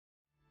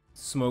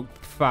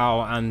smoked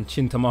fowl and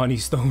chintamani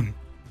stone.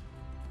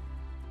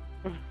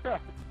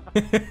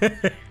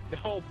 The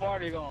whole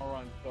party gonna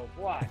run, so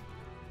what? I'm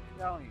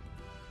telling you.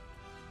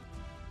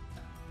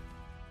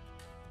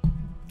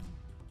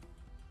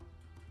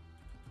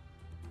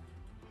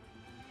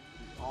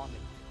 He's on it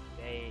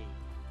today.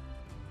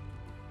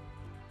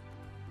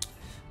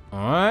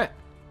 Alright.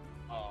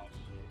 Oh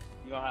shit.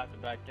 You don't have to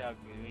back out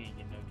because we ain't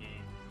getting no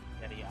game.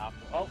 You gotta get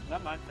apple. Oh,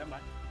 never mind, never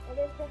mind.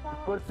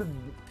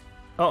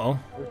 Uh-oh.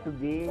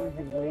 Português,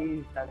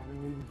 inglês, Estados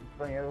Unidos,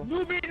 espanhol.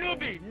 Noob!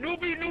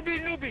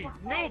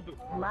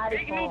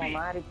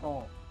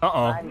 Maricon.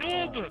 Uh-oh.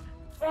 Noob!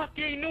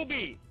 Fucking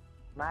noobie!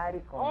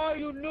 Maricon. All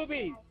you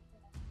newbies!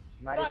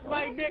 Suck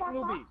my dick,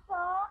 noobie!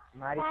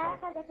 Maricon.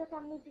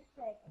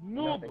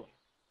 Noob! Is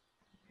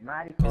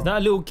Maricon. that a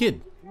little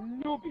kid?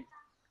 Noobie!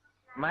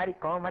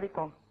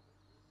 Maricon.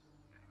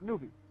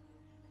 Noobie!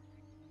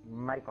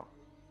 Maricon.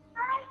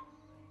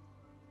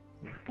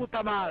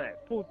 Puta madre!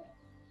 Puta!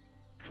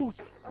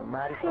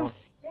 Maricon.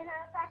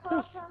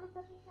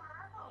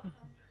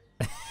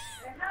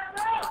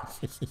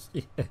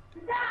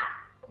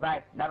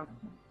 Vai, dá.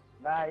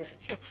 Vai.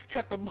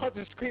 Got the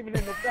mother screaming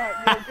in the back.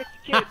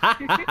 Yo, get the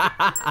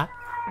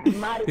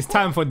kid. It's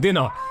time for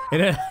dinner.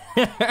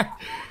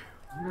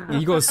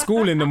 You go to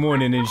school in the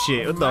morning and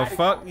shit. What the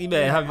fuck? You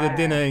better have your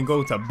dinner and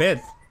go to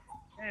bed.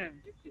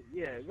 Damn,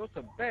 yeah, go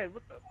to bed.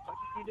 What the fuck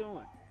is he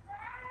doing?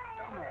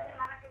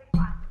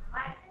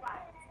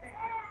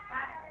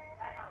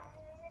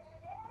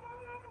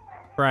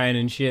 Crying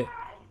and shit.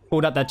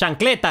 Pulled out the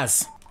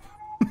chancletas.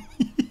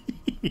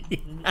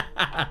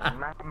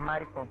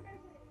 Maricon.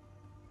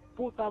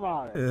 Puta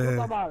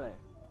madre.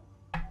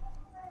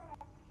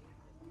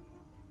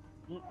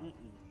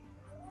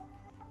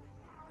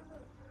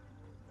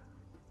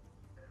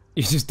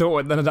 You just don't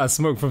want none of that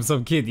smoke from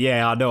some kid.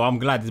 Yeah, I know. I'm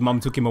glad his mum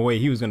took him away.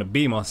 He was gonna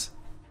beam us.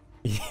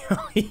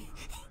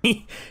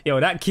 Yo,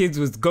 that kid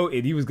was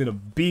goated. He was gonna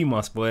beam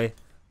us, boy.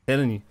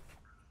 Telling you.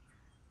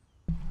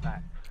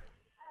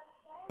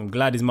 I'm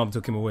glad his mum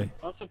took him away.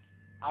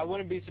 I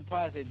wouldn't be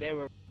surprised if they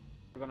were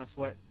gonna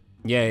sweat.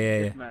 Yeah.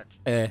 This match.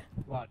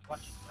 Watch.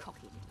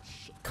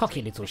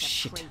 Cocky little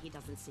shit. He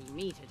doesn't see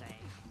me today.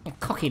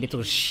 Cocky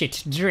little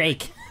shit,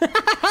 Drake.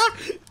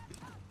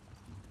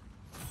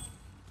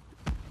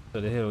 So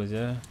the hills,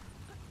 yeah.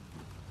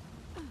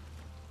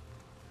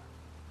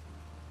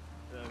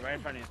 Right in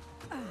front of you.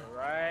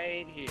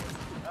 Right here.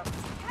 Up.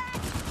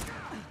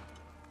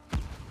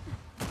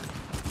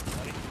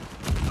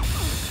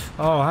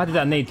 Oh, how did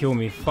that nade kill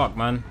me? Fuck,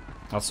 man.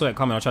 I saw it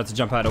coming. I tried to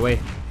jump out of the way.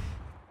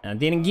 And I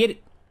didn't get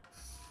it.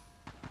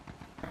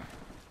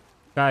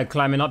 Guy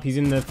climbing up. He's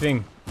in the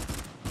thing.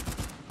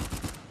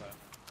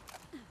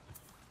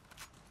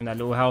 In that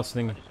little house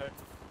thing.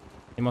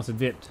 He must have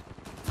dipped.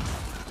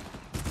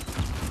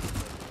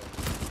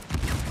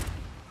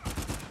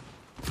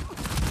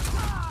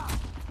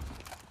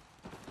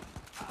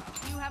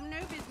 You have no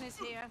business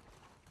here.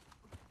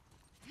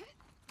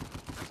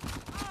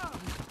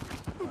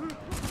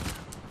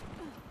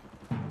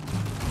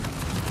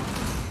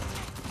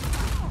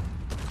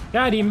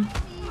 Got him.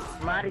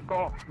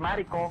 Maricon.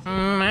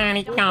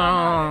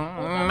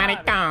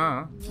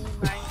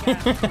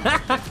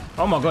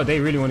 Oh my god, they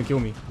really want to kill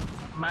me.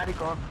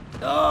 Maricon.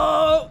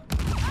 Oh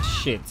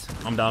shit,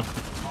 I'm down. Oh,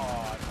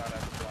 I thought I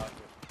blocked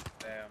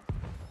it.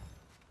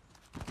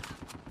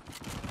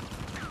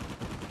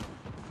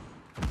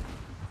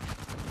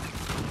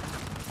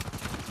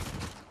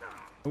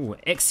 Damn. Ooh,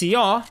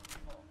 XCR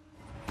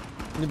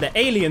with the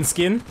alien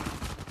skin,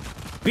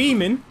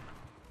 beaming.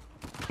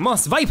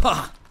 Must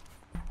Viper.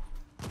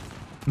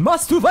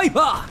 Must to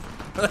Viper.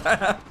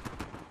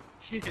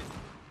 Shit. There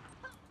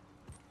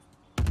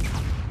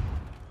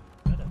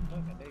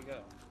you go.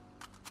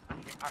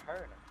 I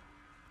heard him.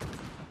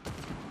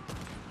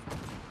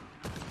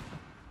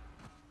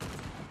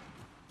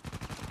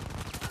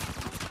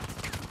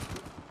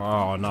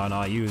 Oh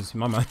no, you was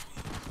my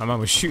man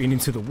was shooting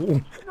into the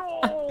wall.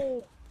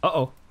 No!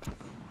 Uh-oh.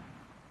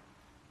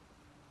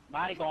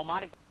 Maricon.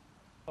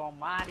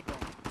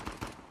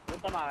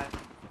 Puta madre.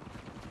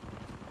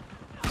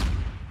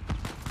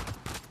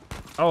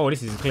 Oh,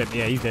 this is a clip.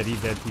 Yeah, he's dead.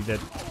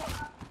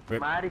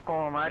 Rip.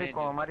 Maricon. Iron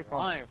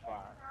fire,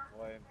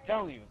 boy. I'm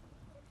telling you.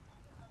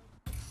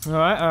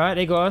 Alright,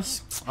 they got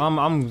us.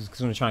 I'm just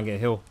gonna try and get a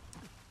hill.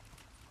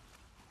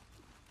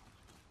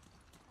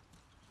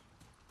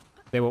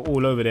 They were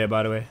all over there,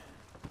 by the way.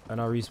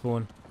 And I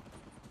respawn.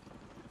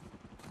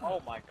 Oh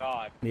my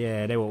god.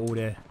 Yeah, they were all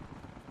there.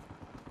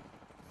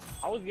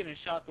 I was getting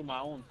shot through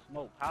my own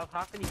smoke. How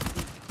can he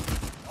see?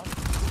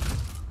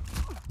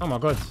 Oh my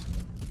god.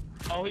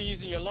 Oh, he's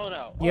using your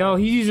loadout. Yo,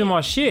 he's using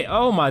my shit.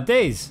 Oh my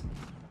days.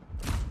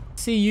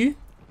 See you.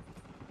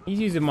 He's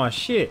using my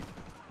shit.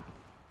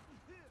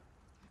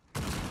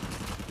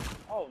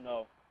 Oh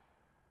no.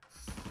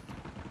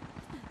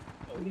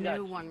 Oh,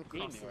 No one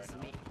crosses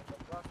me.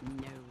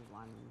 No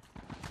one.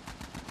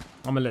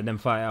 I'm gonna let them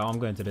fight out. I'm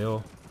going to the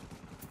hill.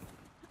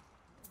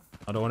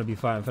 I don't want to be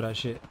fighting for that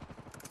shit.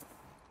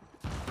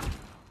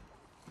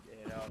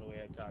 Yeah, all the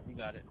way up top. You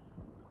got it.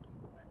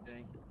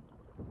 thing.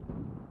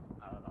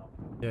 I don't know.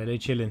 Yeah, they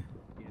chilling.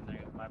 You know,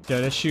 my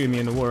Yeah, they're shooting me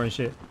in the water and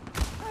shit.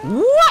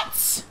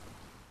 What?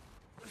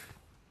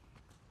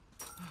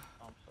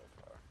 I'm so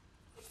far.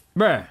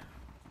 Bruh.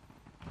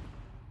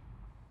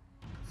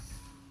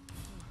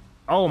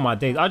 Oh my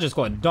days, I just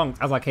got dunked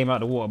as I came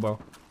out of the water, bro.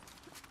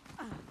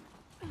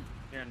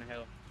 Here in the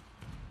hill.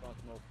 Don't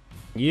smoke.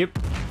 Yep.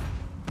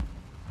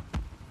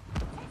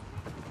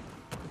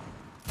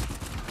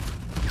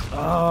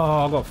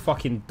 Oh, I got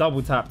fucking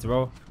double tapped,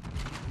 bro.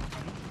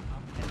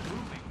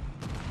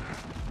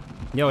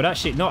 Yo, that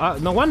shit. No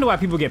wonder why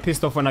people get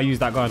pissed off when I use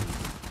that gun.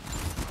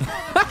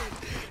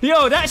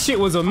 Yo, that shit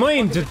was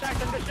annoying.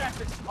 Distracted.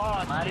 Oh,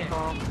 shit.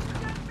 Maricon.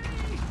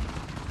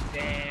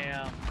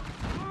 Damn.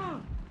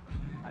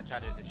 I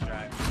tried to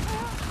distract.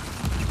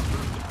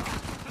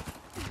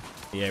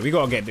 Yeah, we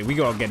gotta get the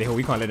hill.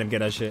 We can't let them get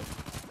that shit.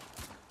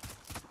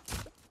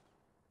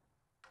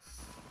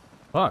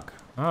 Fuck.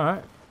 All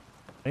right.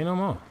 Ain't no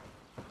more.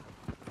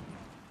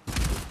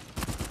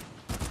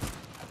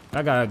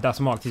 That guy that's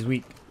marked is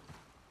weak.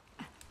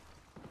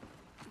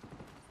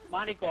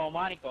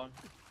 Maricon.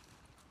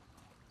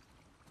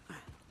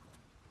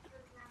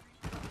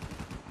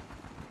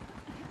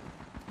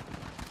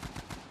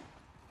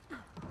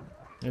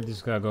 Let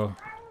this guy go.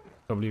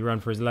 Probably run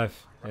for his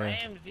life. Yeah.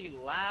 Ramsey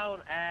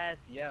loud ass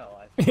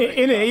yell.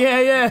 In it,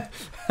 yeah.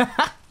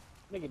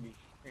 Nigga be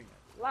screaming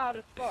loud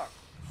as fuck.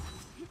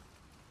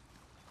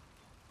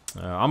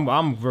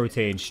 I'm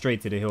rotating straight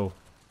to the hill.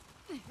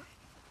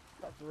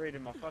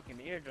 Separated my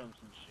fucking eardrums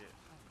and shit.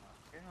 Oh my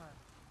god.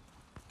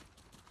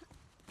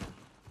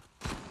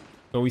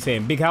 So we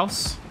saying big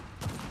house?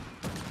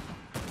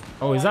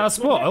 Oh, is that a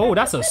spot? Oh,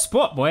 that's a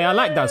spot, boy. I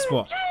like that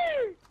spot.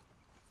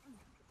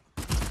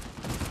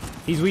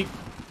 He's weak.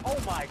 Oh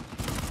my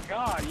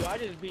god, yo, I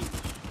just beat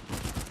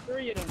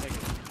 3 of them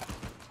niggas.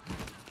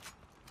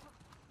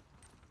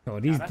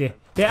 Oh,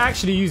 they're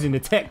actually using the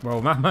tech,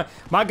 bro.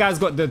 My guy's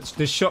got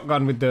the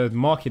shotgun with the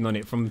marking on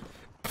it from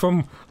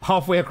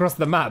halfway across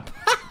the map.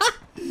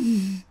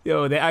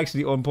 Yo, they're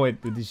actually on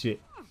point with this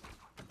shit.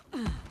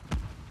 I'm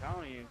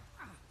telling you,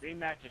 3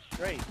 matches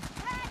straight.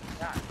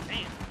 God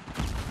damn.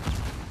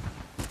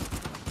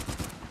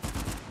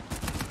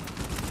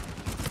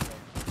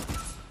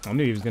 I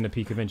knew he was gonna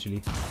peek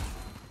eventually.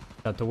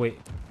 Had to wait.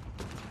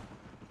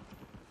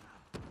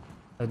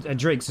 A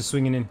Drake's just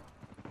swinging in.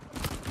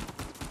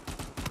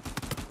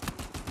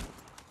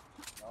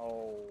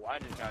 Oh, I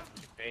just got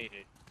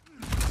baited.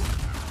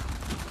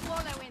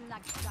 Swallow in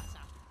that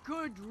gutter.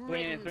 Good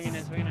riddance.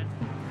 Swinging in.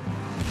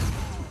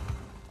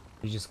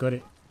 He just got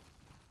it.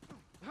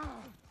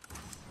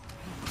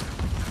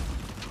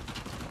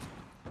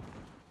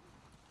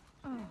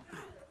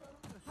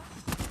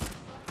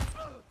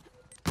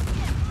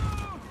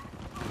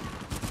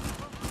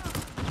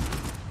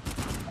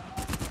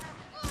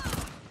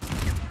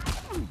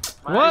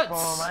 What?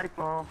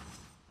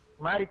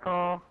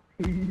 Maricon.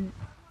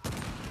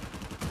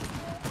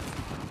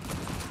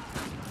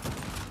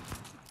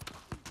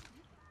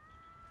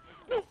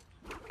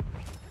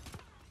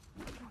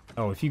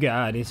 Oh, if you get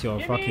out of this, you're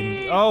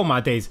fucking. Oh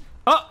my days.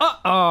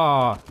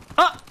 Oh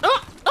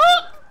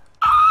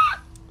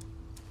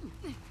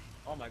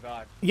my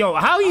god. Yo,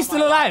 how are you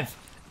still alive?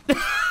 Yo,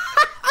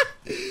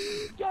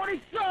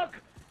 they suck!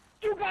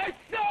 You guys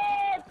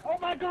suck! Oh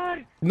my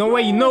god! No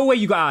way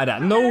you got out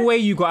of that. No way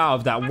you got out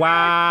of that.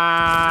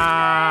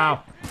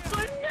 Wow.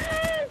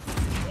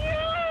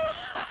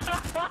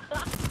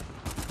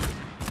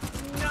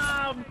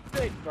 Nah, I'm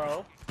sick,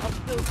 bro. I'm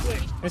still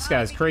sick. This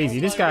guy's crazy.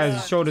 This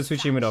guy's shoulder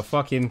switching with a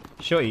fucking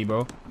shotty,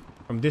 bro.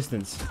 From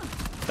distance.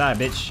 Die,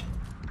 bitch.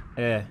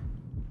 Yeah.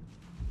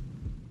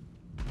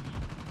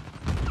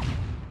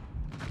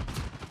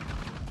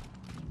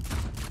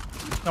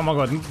 Oh my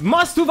god.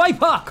 Master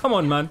Viper! Come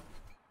on, man.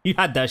 You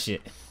had that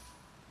shit.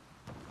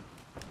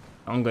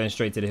 I'm going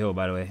straight to the hill,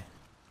 by the way.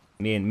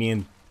 Me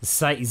and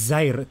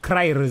Zaire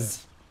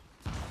Kryers.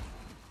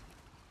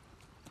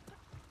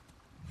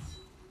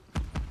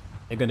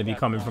 They're gonna be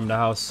coming from the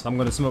house. I'm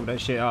gonna smoke that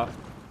shit out.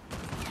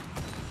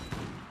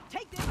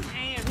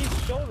 Damn,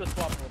 he's shoulder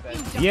swapping with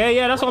that.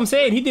 Yeah, that's what I'm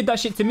saying. He did that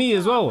shit to me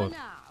as well. Now,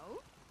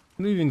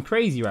 Moving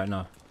crazy right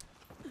now.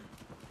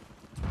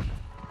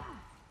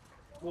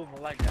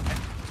 Moving like that.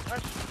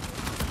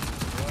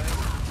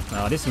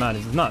 Nah, this man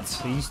is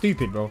nuts. He's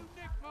stupid, bro.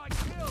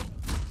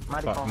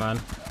 Fuck, Maricon. man.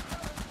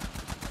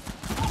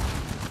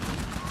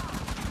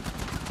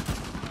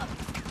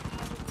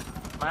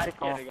 Yeah,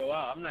 Maricon. they go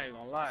out. I'm not even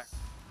gonna lie.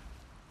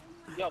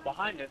 Yo,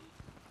 behind us.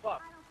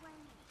 Fuck.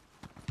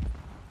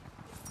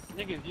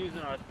 Niggas using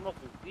our smoke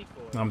as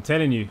decoy. I'm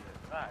telling you.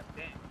 God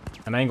damn.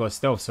 And I ain't got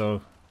stealth,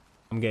 so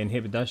I'm getting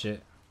hit with that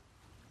shit.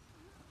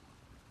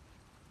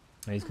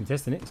 Oh, he's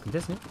contesting it. He's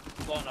contesting it.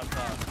 Blowing up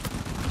top.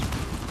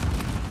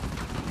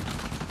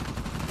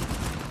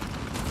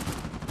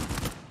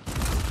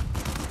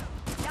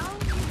 down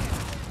you go.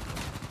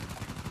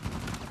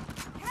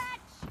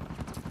 Catch!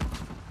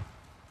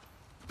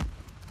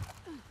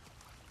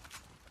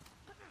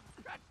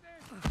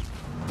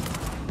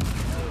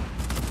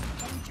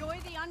 Enjoy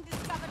the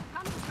undiscovered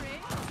country.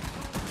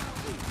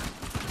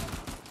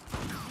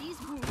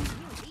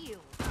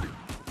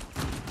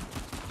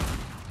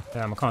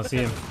 Damn, I can't see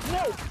him.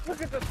 No,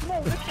 look at the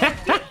smoke. This can't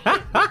see shit.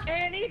 I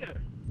can't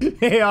either.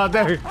 Yeah,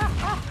 there.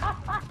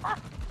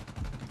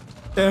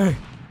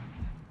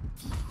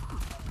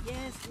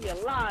 Yes. He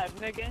alive,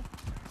 nigga.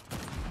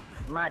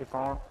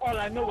 Maricon. All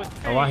I know is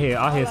pain. Oh, I hear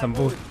All some know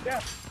bull. is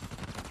death.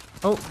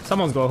 Oh,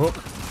 someone's got a hook.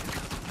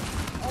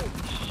 Oh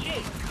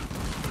shit.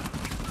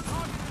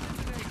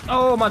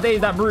 Oh my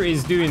days, that brute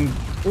is doing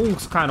all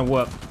kind of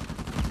work. Yo,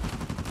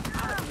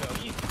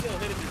 he's still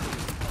hitting me.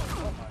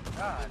 Oh my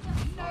god.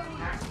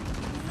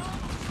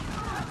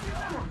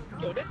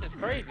 Yo, this is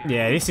crazy.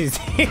 Yeah, this is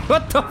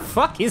what the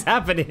fuck is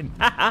happening?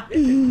 Damn.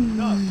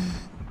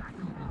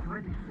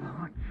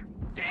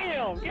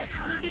 Get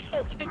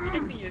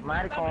me your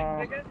Maricon.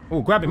 stomach, nigga.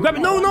 Oh, grab him, grab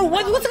him. No, no,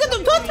 what's it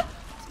gonna do?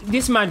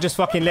 This man just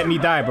fucking let me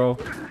die, bro.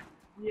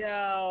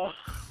 Yo,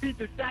 he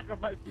just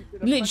sacrificed you to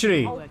the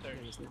Literally. fucking altar.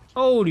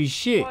 Holy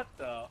shit. What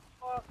the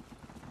fuck?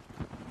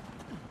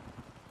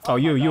 Oh,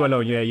 you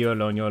alone. Yeah, you're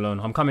alone.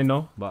 I'm coming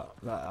though, but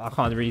I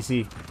can't really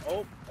see.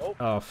 Oh.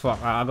 Oh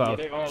fuck, I Yeah, got.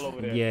 they all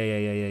over there.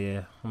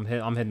 Yeah. I'm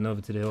heading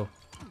over to the hill.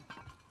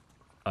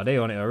 Are they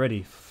on it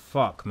already?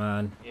 Fuck,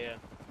 man. Yeah.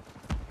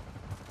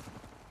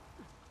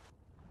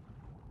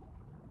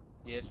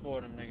 Yeah, it's four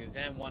of them niggas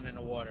and one in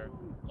the water.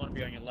 One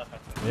be on your left, I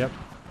think. Yep.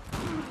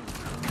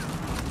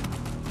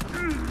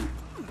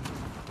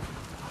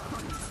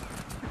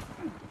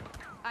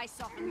 I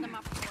softened them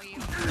up for you.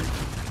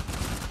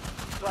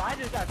 So I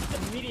just got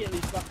immediately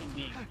fucking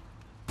beat.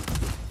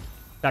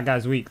 That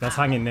guy's weak. That's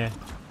hanging there.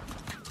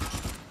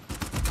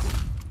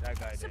 That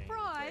guy didn't even pay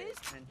Surprise!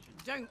 attention.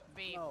 Don't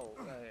be. No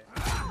way.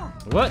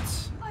 What?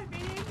 I've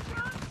been injured.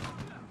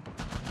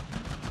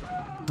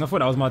 I thought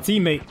that was my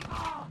teammate.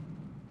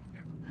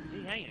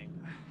 He hanging.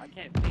 I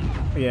can't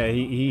see. Yeah,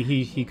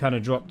 he kind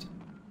of dropped.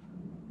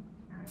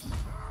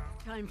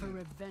 Time for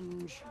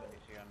revenge. Let me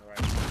see on the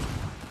right.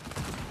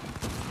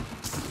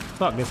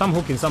 Fuck this. I'm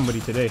hooking somebody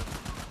today.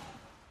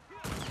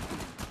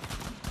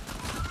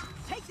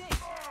 Take this.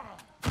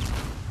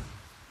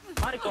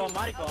 Maricon.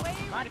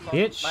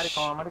 Bitch.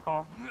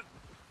 Maricon.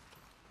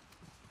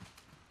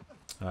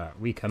 Alright,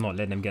 we cannot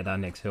let them get that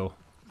next hill.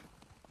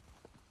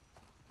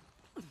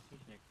 These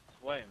niggas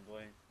sweating,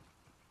 boy.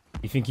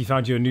 You think you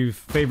found your new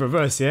favorite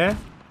verse, yeah?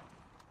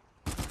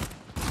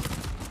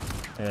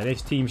 Yeah,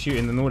 this team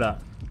shooting and all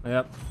that.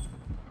 Yep.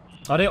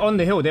 Are they on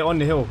the hill? They're on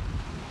the hill.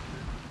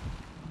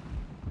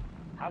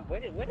 Where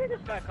did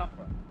this guy come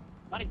from?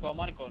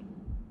 Maricon.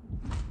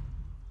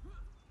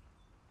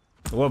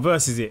 What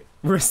verse is it?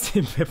 Rest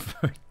in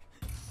pepper.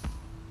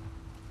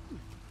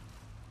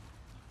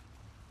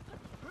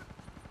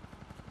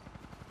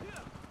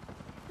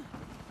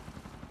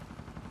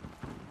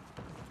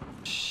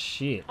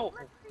 Shit. Oh.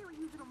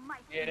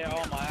 Yeah, they're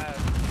on my ass.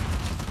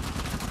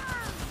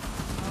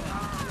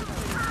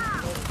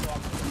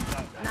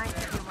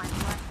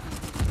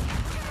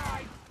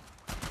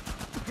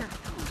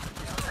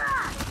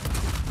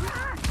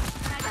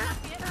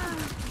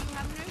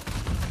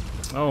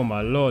 Oh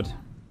my lord.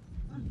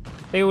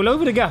 They all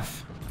over the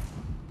gaff.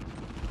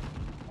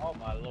 Oh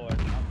my lord, I'm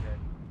dead.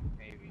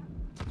 Maybe.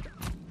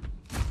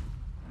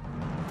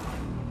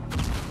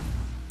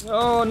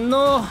 Oh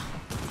no.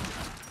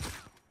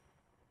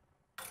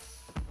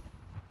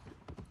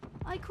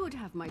 I could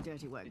have my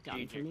dirty work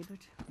done for Strategic. me,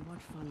 but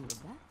what fun would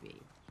that be?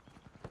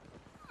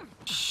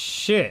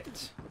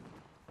 Shit.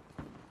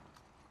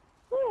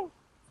 I'm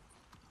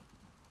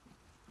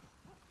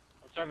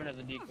serving as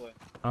a decoy.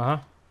 Uh-huh.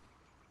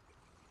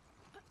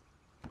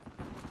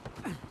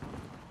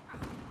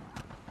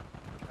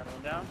 Got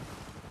one down.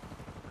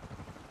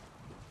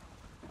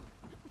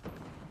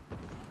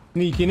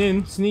 Sneaking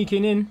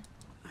in.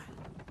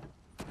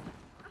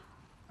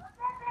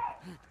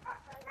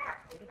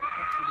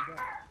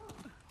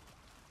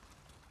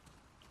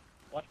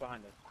 Watch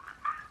behind us.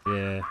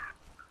 Yeah.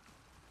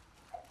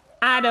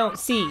 I don't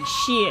see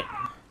shit.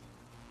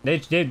 They're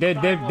just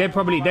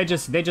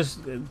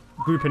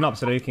grouping up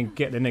so they can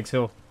get the next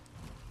hill.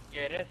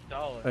 Yeah, that's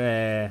solid.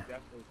 Yeah.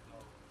 Definitely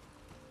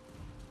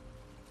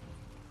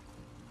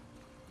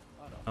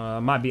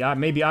solid. Might be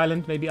maybe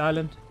island. I have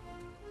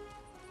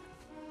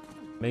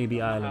to get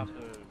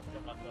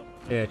myself.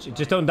 Yeah,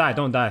 just don't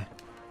die.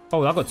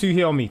 Oh, I got two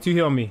here on me. Take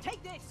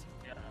this.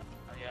 Yeah,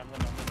 I'm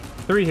gonna.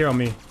 3 here on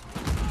me.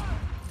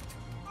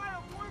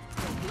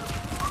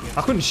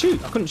 I couldn't shoot.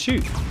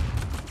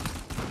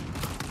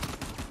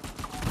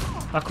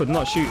 I could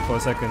not shoot for a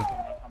second.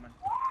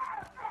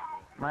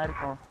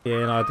 Maricon.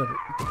 Yeah, no.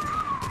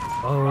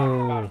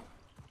 Oh.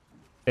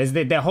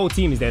 Their whole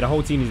team is there. They're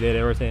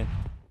rotating.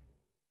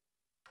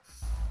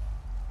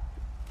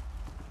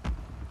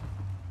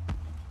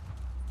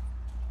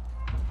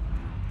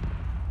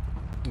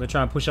 I'm gonna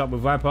try and push up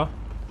with Viper.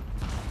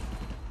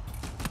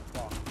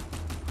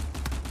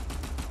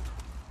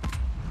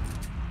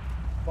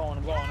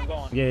 I'm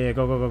going. Yeah,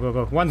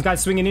 go. One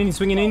guy's swinging in. He's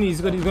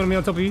gonna be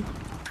on top of you.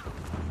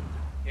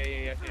 Yeah,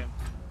 I see him.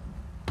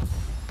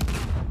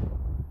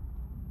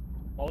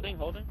 Holding.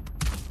 Enjoy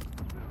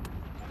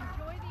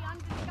the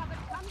undiscovered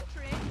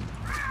country.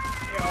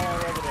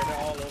 They're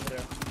all over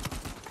there.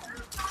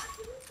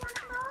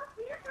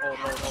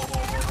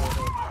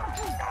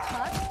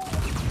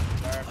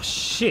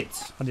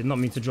 shit. I did not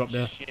mean to drop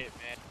there. Shit,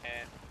 man.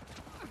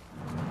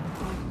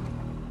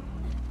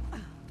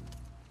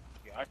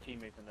 Yeah, our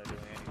teammates are not doing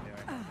anything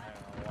right now. I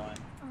don't know why.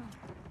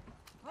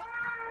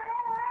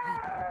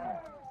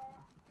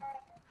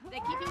 They're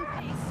keeping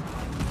pace.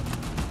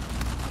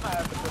 I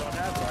have to put on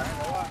that, bro. I ain't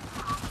gonna lie.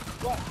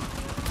 What?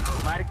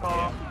 Mighty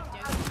call.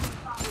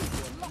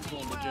 I'm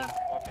doing the gym.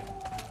 Fuck it.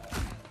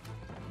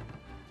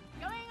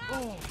 Going up.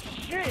 Oh,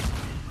 shit!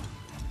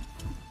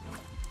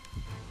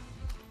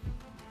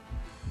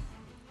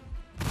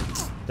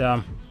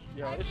 Damn.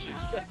 Yo, this shit's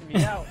stressing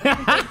me out.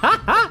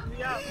 Stressing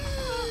me out.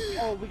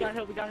 Oh, we got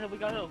hill.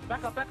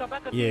 Back up.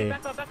 Yeah.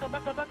 Back up.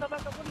 What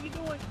are you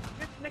doing?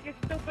 This nigga's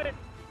stupid.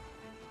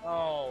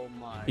 Oh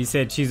my. He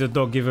said she's a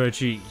dog, give her a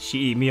treat. She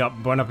eat me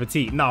up, bon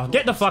appetit. No,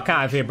 get the fuck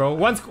out of here, bro.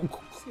 Once,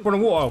 for the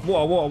water.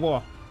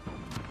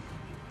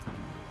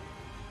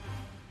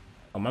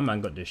 Oh, my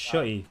man got the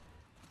shotty.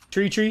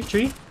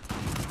 Tree.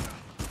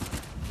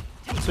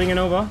 Swinging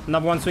over.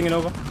 Another one swinging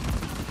over.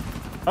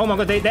 Oh my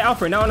god, they're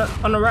alpha now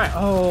on the right.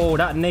 Oh,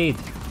 that nade.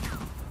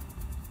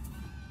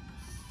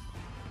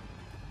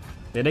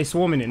 Yeah, they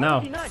swarming it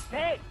now.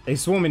 They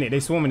swarming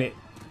it.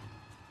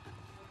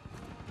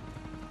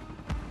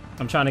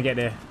 I'm trying to get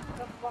there.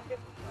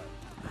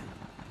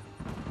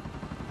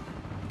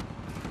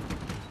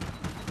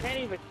 Can't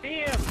even see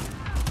him.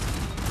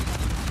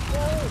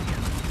 Whoa.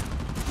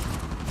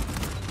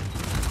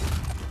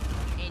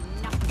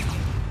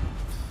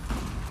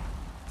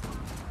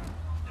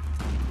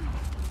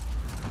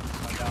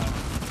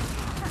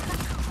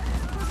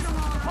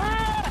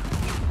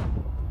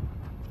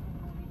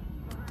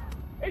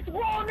 It's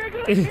wrong,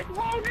 nigga! It's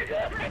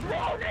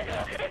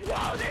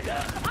wrong, nigga!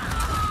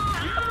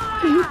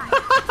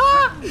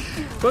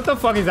 What the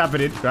fuck is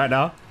happening right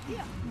now?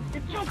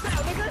 Get choked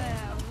out, nigga!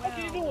 What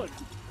are you doing?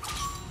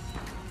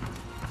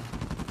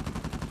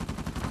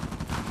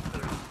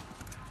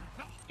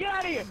 Get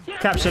out of here!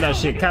 Capture that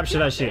shit. Get out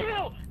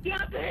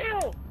the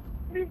hill!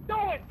 What are you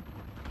doing?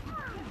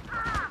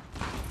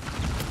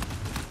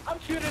 I'm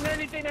shooting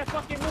anything that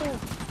fucking moves.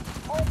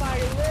 Oh my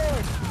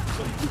lord!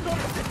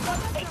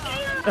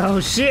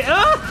 Oh shit!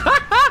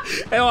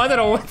 Oh, I don't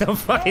know what the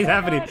fuck is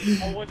happening.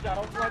 Oh, what's that?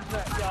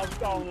 Yeah, I'm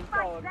stalling.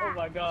 Oh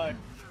my god.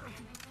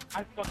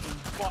 I fucking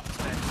fucked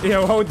that.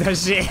 Yo, hold that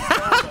shit.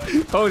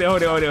 Hold it.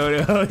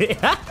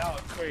 That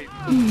was crazy.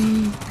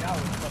 That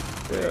was fucking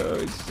crazy.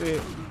 Oh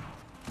shit.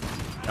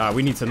 Alright,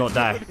 we need to not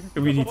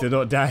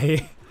die.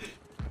 Here.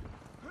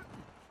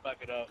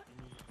 Fuck it up.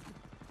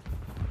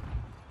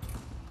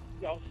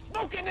 Yo,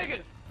 smoking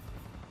niggas!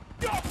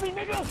 Get off me,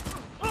 nigga!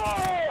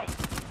 Oh!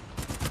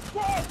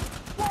 What?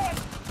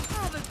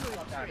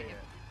 Fuck out of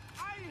here.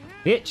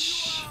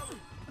 Bitch.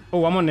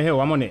 Oh, I'm on the hill.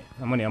 I'm on it.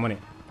 Oh,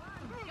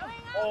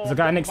 There's a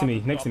guy next to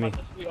me. I'm about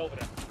to squeeze over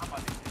there.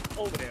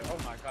 Over there. Oh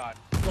my god.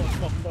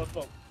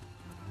 Smoke.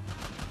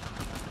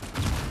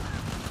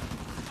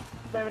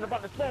 Slam in the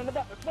button.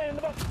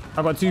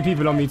 I got two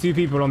people on me. Take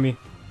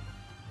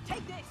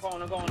this.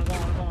 I'm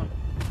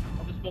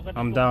going.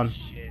 I'm down.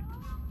 Shit.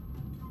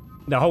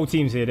 The whole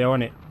team's here. They're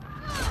on it.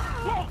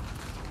 Oh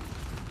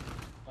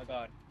my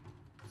god.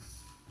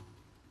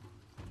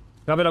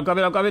 Grab it up.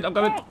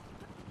 Oh!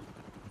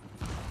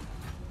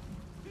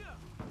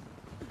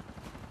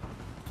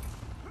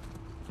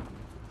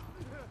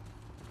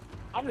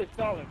 I'm just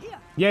stalling.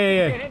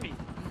 Yeah. Hit me.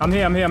 I'm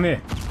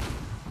here.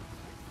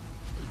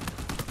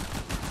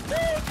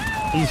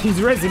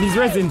 He's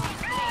resin.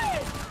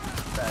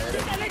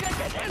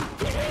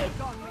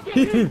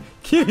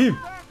 Kill him.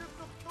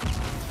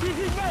 Don't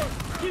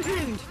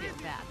feel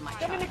bad, my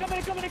child.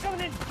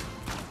 Coming in.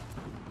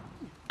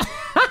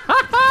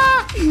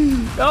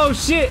 Oh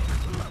shit.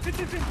 This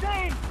is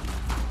insane.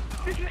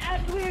 This is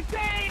absolutely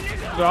insane,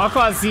 nigga. Bro, I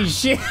can't see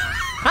shit.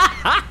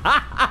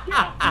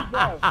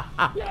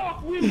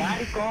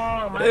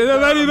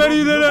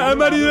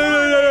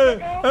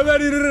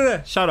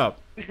 Shut up,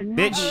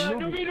 bitch.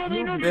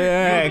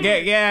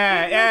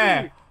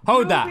 Yeah.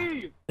 Hold that.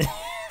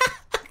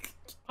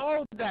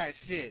 Hold that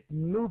shit.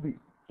 Newbie.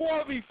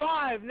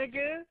 4v5,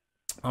 nigga.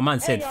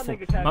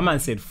 My man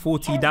said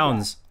 40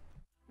 downs.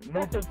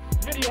 That's a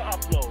video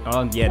upload.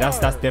 Oh yeah, that's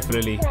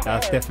definitely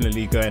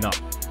going up.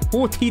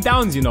 40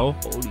 downs, you know.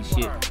 Holy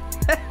shit.